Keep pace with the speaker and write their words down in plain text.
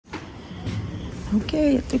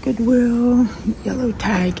Okay, at the Goodwill, yellow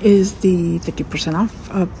tag is the 50%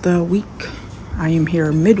 off of the week. I am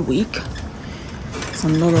here midweek, so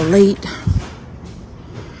I'm a little late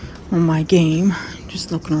on my game.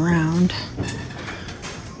 Just looking around.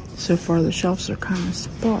 So far the shelves are kind of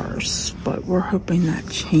sparse, but we're hoping that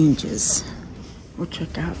changes. We'll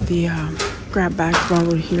check out the grab bags while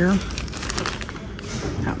we're here.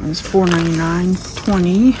 That one's $4.99,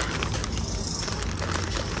 $20.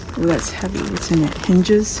 Oh, that's heavy. What's in it?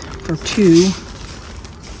 Hinges for $2.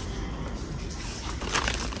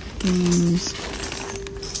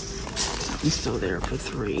 That one's still there for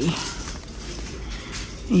 $3.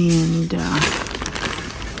 And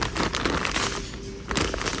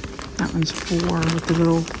that one's $4 with the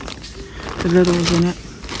littles in it.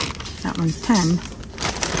 That one's $10.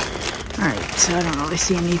 Alright, so I don't really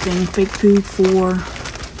see anything. Fake food $4.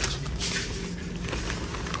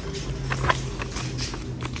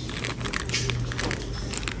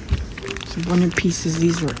 One in pieces,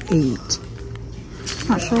 these are $8.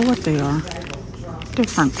 Not sure what they are.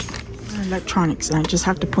 Different electronics. And I just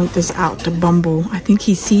have to point this out to Bumble. I think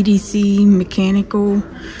he's CDC mechanical.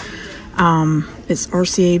 It's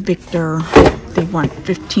RCA Victor. They want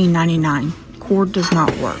 $15.99. Cord does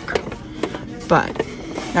not work, but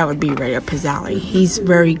that would be right up his alley. He's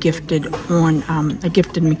very gifted on a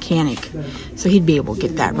gifted mechanic, so he'd be able to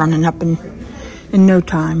get that running up in no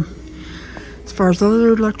time. As far as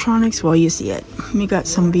other electronics, well, you see it. We got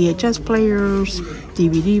some VHS players,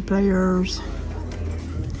 DVD players,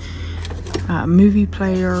 movie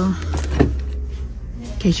player.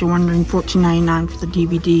 In case you're wondering, $14.99 for the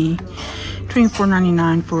DVD,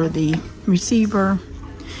 $24.99 for the receiver,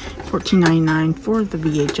 $14.99 for the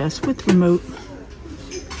VHS with remote.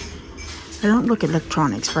 I don't look at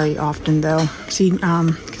electronics very often, though. See,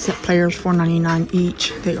 cassette players, $4.99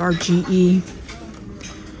 each. They are GE.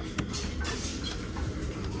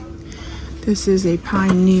 This is a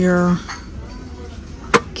Pioneer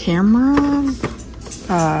camera,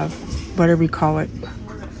 whatever you call it,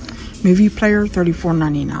 movie player,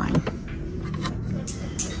 $34.99.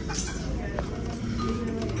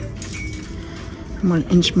 I'm going to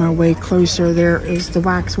inch my way closer. There is the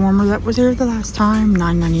wax warmer that was here the last time,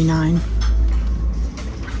 $9.99.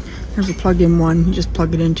 There's a plug-in one. You just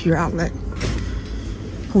plug it into your outlet.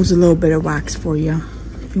 Holds a little bit of wax for you.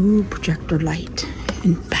 Ooh, projector light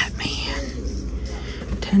and Batman.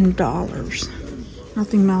 $10.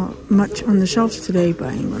 Nothing much on the shelves today,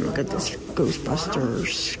 but I'm gonna look at this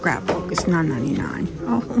Ghostbusters scrapbook. It's $9.99.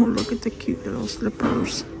 Oh, look at the cute little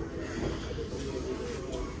slippers.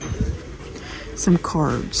 Some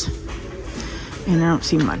cards. And I don't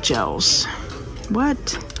see much else.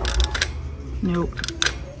 What? Nope.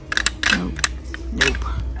 Nope. Nope.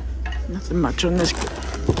 Nothing much on this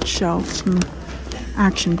shelf. Some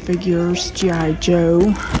action figures. G.I.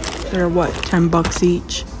 Joe. They're what, $10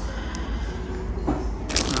 each?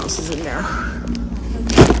 What else is in there?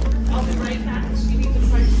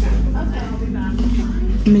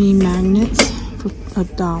 Mini magnets for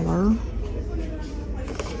 $1.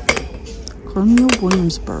 Colonial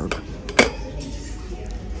Williamsburg.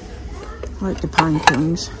 I like the pine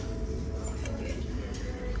cones.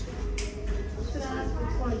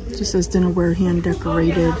 Just says dinnerware, hand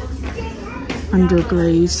decorated,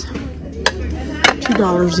 underglaze.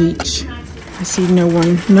 $2 each. I see no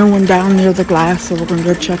one down near the glass, so we're gonna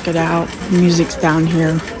go check it out. The music's down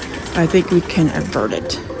here. But I think we can avert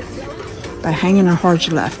it by hanging a hard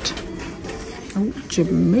left. Oh,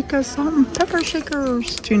 Jamaica salt and pepper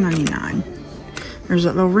shakers, $2.99. There's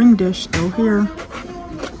that little ring dish still here.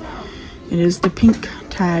 It is the pink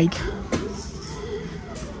tag.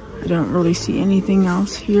 I don't really see anything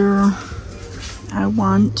else here I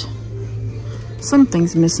want.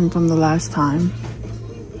 Something's missing from the last time.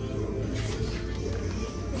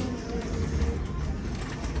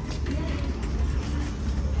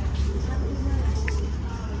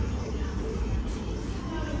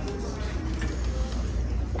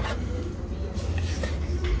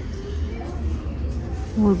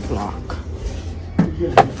 Wood block.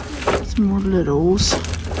 Some more littles. I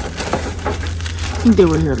think they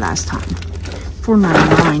were here last time.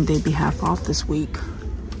 $4.99. They'd be half off this week.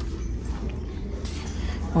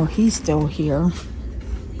 Well, he's still here.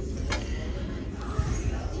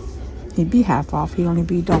 He'd be half off. He'd only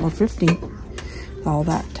be $1.50. All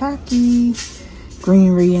that tacky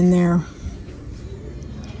greenery in there.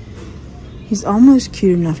 He's almost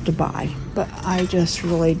cute enough to buy, but I just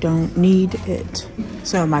really don't need it.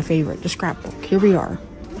 So my favorite, the scrapbook. Here we are.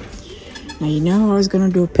 Now you know I was gonna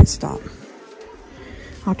do a pit stop.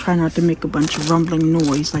 I'll try not to make a bunch of rumbling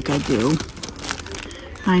noise like I do.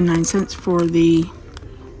 99 cents for the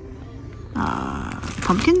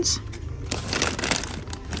pumpkins.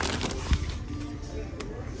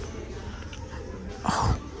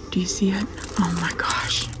 Oh, do you see it? Oh my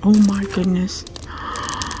gosh. Oh my goodness.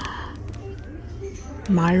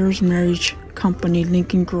 Myers Marriage Company,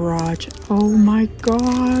 Lincoln Garage. Oh my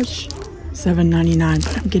gosh. $7.99,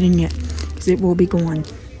 but I'm getting it because it will be gone.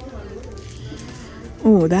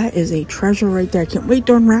 Oh, that is a treasure right there. I can't wait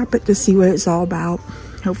to unwrap it to see what it's all about.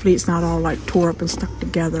 Hopefully it's not all like tore up and stuck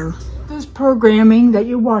together. This programming that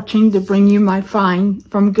you're watching to bring you my find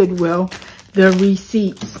from Goodwill, the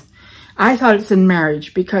receipts. I thought it's in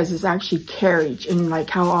marriage because it's actually carriage, and like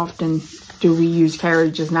how often do we use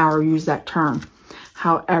carriages now or use that term?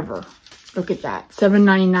 However, look at that,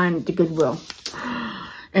 $7.99 at the Goodwill.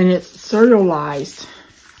 And it's serialized.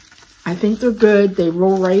 I think they're good. They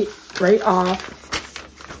roll right off.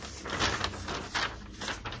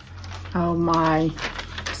 Oh my.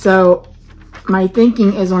 So my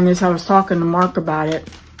thinking is on this, I was talking to Mark about it.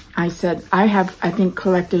 I said, I think,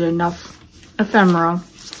 collected enough ephemera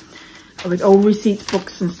with old receipts,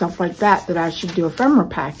 books, and stuff like that, that I should do ephemera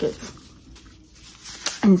packets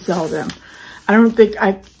and sell them. I don't think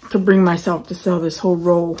I could bring myself to sell this whole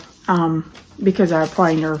roll, because I'll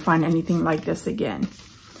probably never find anything like this again.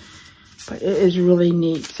 But it is really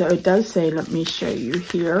neat. So it does say, let me show you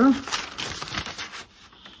here.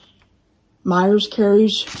 Myers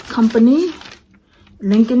Carriage Company,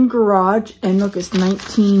 Lincoln Garage, and look, it's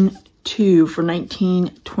 19.2 for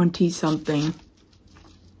 1920 something.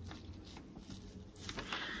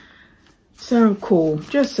 So cool,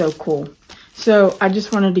 just so cool. So I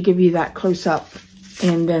just wanted to give you that close up,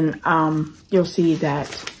 and then you'll see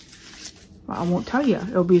that. Well, I won't tell you.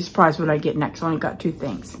 It'll be a surprise what I get next. I only got 2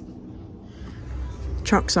 things.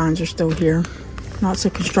 Chalk signs are still here. Lots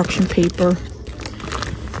of construction paper.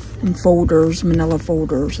 And folders, manila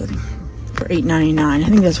folders, I think, for $8.99. I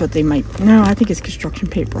think that's what they might, no, I think it's construction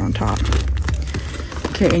paper on top.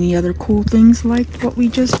 Okay, any other cool things like what we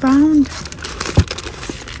just found?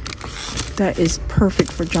 That is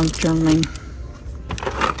perfect for junk journaling.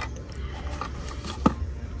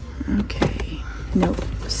 Okay, nope,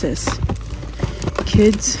 sis.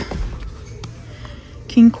 Kids,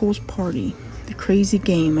 King Cole's Party, the crazy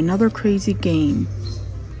game, another crazy game.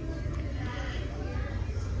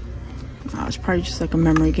 It's probably just like a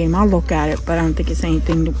memory game. I'll look at it, but I don't think it's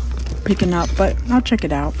anything to picking up, but I'll check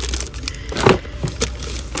it out.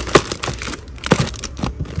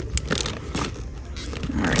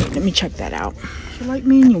 All right, let me check that out. If you like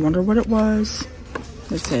me and you wonder what it was,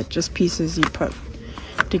 that's it, just pieces you put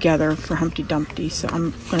together for Humpty Dumpty. So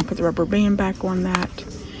I'm gonna put the rubber band back on that,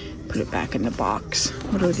 put it back in the box.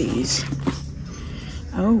 What are these?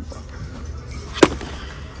 Oh,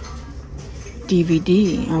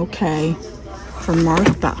 DVD, okay. For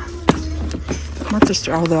Martha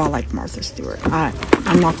Stewart, although I like Martha Stewart.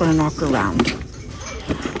 I'm not going to knock her around.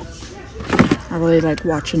 I really like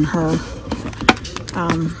watching her,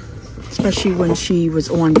 especially when she was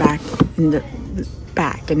on back in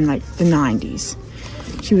like the 90s.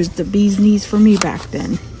 She was the bee's knees for me back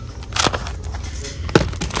then.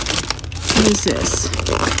 What is this?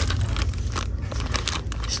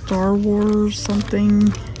 Star Wars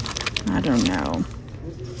something? I don't know.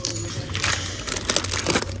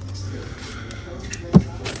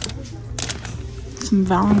 Some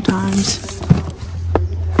Valentine's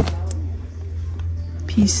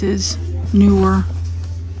pieces, newer.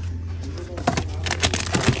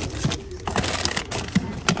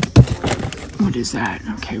 What is that?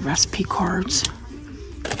 Okay, recipe cards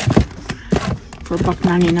for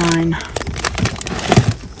 $1.99.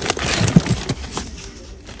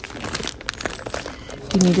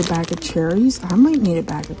 Do you need a bag of cherries? I might need a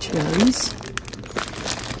bag of cherries.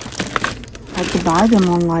 I could buy them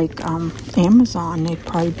on like Amazon. They'd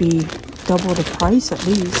probably be double the price at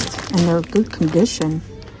least, and they're good condition.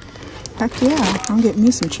 Heck yeah, I'm getting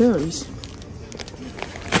me some cherries.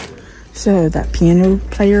 So that piano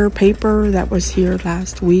player paper that was here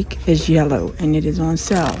last week is yellow, and it is on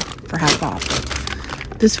sale for half off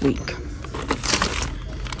this week.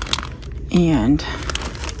 And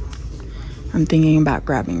I'm thinking about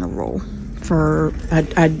grabbing a roll for,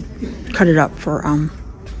 I'd cut it up for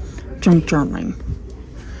junk journaling.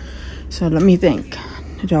 So let me think.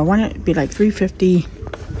 Do I want it to be like $3.50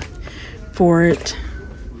 for it?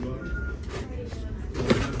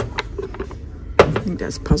 I think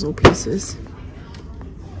that's puzzle pieces.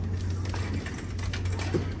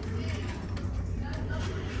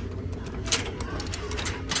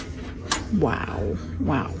 Wow,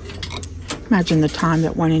 wow. Imagine the time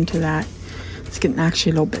that went into that. It's getting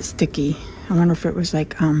actually a little bit sticky. I wonder if it was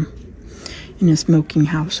like in a smoking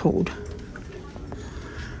household.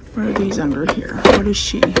 What are these under here? What is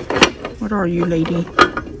she? What are you, lady?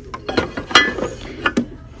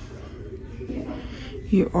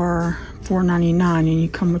 You are $4.99 and you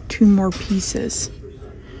come with 2 more pieces.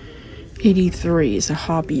 83 is a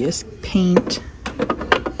hobbyist paint.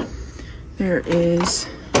 There is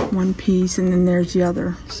 1 piece and then there's the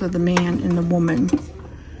other. So the man and the woman.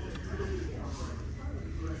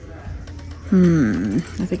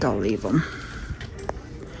 I think I'll leave them.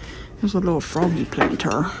 There's a little froggy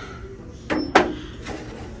planter.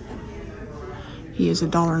 He is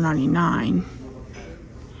 $1.99.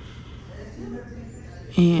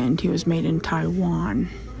 And he was made in Taiwan.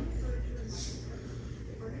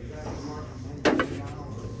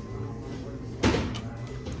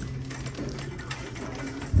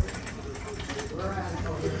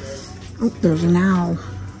 Oh, there's an owl.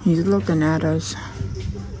 He's looking at us.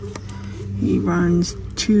 He runs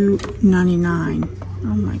 $2.99. Oh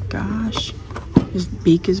my gosh. His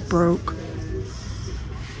beak is broke.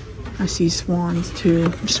 I see swans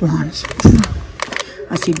too. Swans.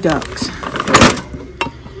 I see ducks.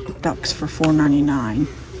 Ducks for $4.99.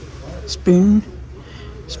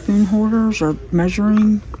 Spoon holders or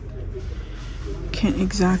measuring. Can't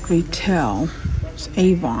exactly tell. It's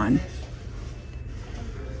Avon.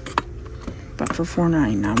 But for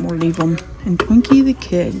 $4.99, we'll leave them. And Twinkie the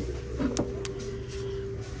Kid,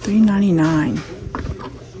 $3.99.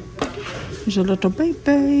 There's a little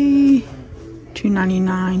baby,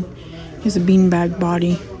 $2.99. Here's a beanbag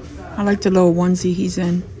body. I like the little onesie he's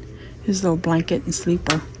in. His little blanket and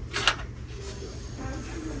sleeper.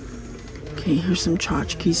 Okay, here's some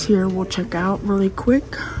tchotchkes here we'll check out really quick.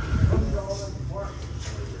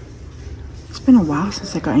 It's been a while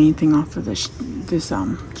since I got anything off of this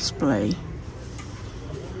display.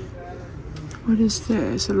 What is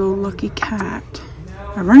this? A little lucky cat.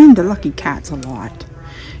 I run into lucky cats a lot.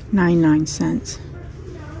 99 cents.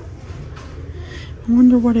 I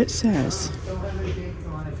wonder what it says.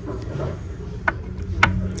 I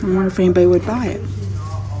wonder if anybody would buy it.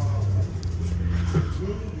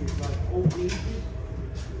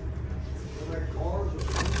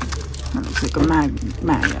 That looks like a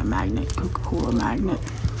magnet, Coca-Cola magnet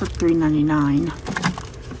for $3.99.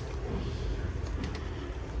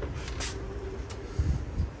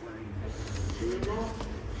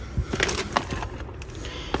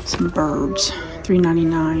 Some birds,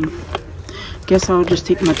 $3.99. Guess I'll just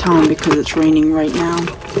take my time because it's raining right now.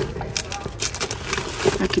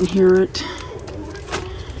 I can hear it.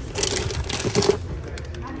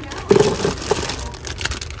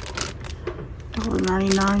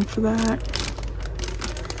 $1.99 for that.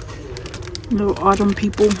 Little autumn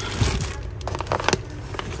people.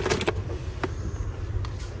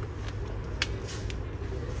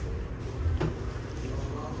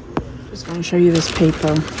 Just going to show you this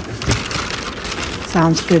paper.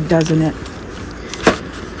 Sounds good, doesn't it?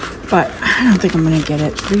 But I don't think I'm going to get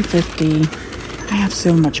it. $3.50. I have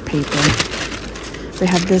so much paper. They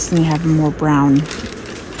have this and they have a more brown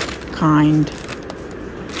kind.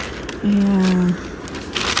 Yeah.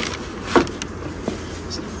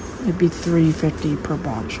 It'd be $3.50 per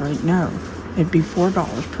box, right? No. It'd be $4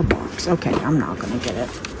 per box. Okay, I'm not going to get it.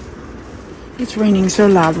 It's raining so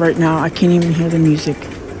loud right now, I can't even hear the music.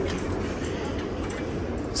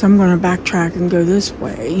 So I'm going to backtrack and go this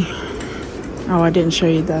way. Oh, I didn't show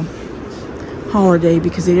you the holiday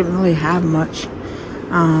because they didn't really have much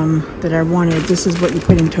that I wanted. This is what you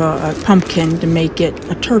put into a pumpkin to make it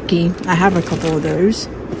a turkey. I have a couple of those.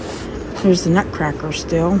 There's the nutcracker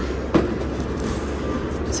still.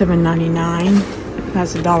 $7.99.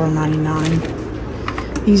 That's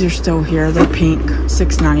 $1.99. These are still here. They're pink.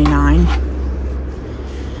 $6.99.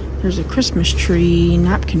 There's a Christmas tree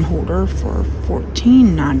napkin holder for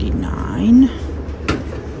 $14.99.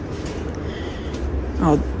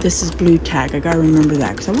 Oh, this is blue tag. I gotta remember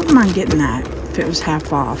that because I wouldn't mind getting that if it was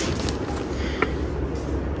half off.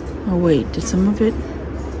 Oh wait, did some of it?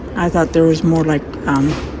 I thought there was more like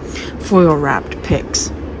foil wrapped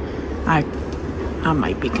picks. I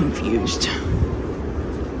might be confused.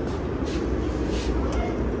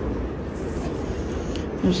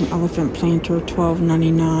 There's an elephant planter,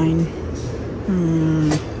 $12.99.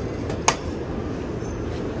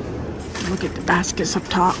 Look at the baskets up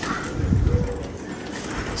top.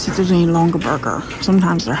 See if there's any longer burger.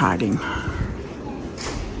 Sometimes they're hiding. I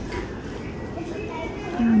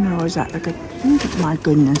don't know, is that like a... My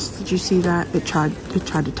goodness, did you see that? It tried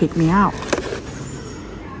to take me out.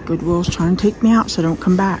 Goodwill's trying to take me out so I don't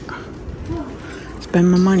come back. Spend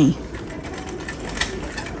my money.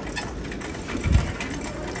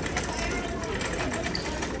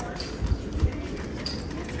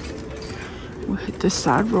 We'll hit this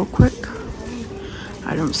side real quick.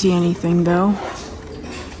 I don't see anything though.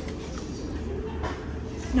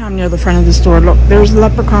 Now I'm near the front of the store. Look, there's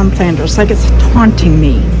leprechaun planter. It's like it's taunting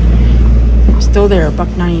me. Still there,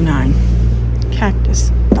 $1.99. Cactus,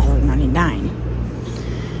 $1.99.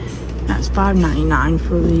 That's $5.99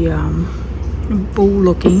 for the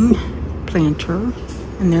bowl-looking planter.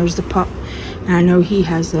 And there's the pup. And I know he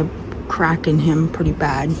has a crack in him pretty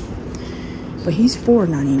bad. But he's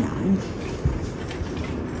 $4.99.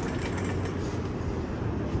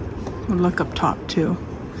 We'll look up top too.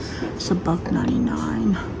 It's $1.99.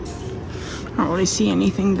 I don't really see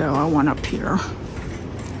anything though. I want up here.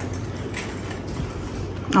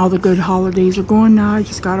 All the good holidays are going now. I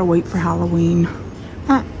just gotta wait for Halloween.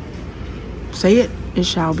 Say it, it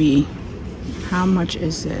shall be. How much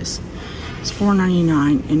is this? It's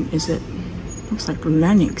 $4.99, and is it? Looks like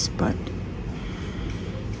Lennox, but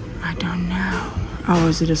I don't know. Oh,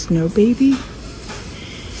 is it a snow baby?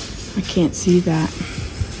 I can't see that.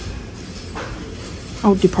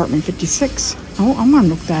 Oh, Department 56. Oh, I'm gonna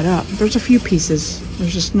look that up. There's a few pieces.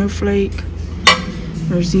 There's a snowflake.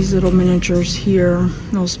 There's these little miniatures here.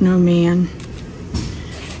 Little snowman.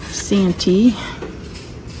 Santee.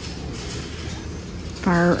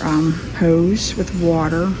 Fire hose with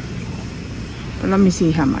water. But let me see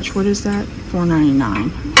how much. What is that?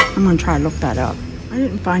 $4.99. I'm gonna try to look that up. I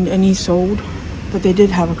didn't find any sold, but they did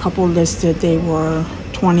have a couple listed. They were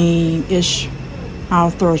 20-ish. I'll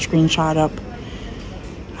throw a screenshot up.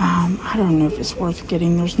 I don't know if it's worth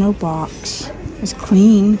getting. There's no box. It's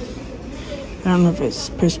clean. I don't know if it's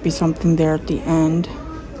supposed to be something there at the end.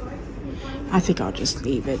 I think I'll just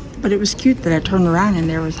leave it. But it was cute that I turned around and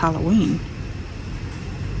there was Halloween.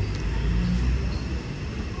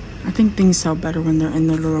 I think things sell better when they're in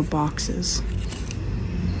their little boxes.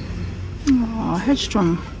 Aw,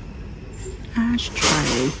 Headstrong.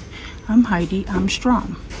 Ashtray. I'm Heidi. I'm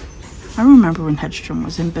strong. I remember when Headstrong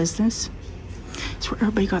was in business. It's where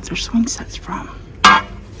everybody got their swing sets from.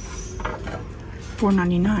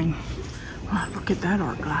 $4.99. Wow, look at that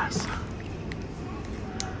art glass.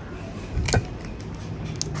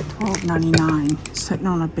 $12.99. Sitting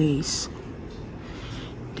on a base.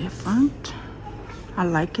 Different. I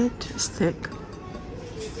like it. It's thick.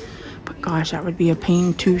 But gosh, that would be a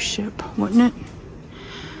pain to ship, wouldn't it?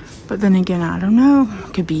 But then again, I don't know.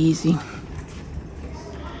 It could be easy.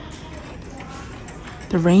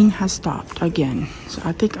 The rain has stopped again, so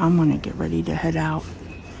I think I'm gonna get ready to head out.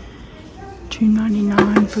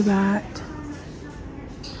 $2.99 for that.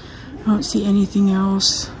 I don't see anything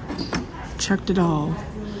else. Checked it all.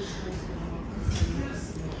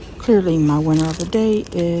 Clearly my winner of the day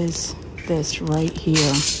is this right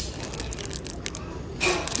here.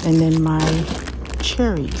 And then my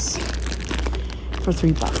cherries for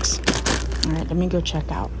 $3. All right, let me go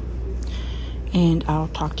check out. And I'll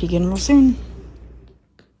talk to you again real soon.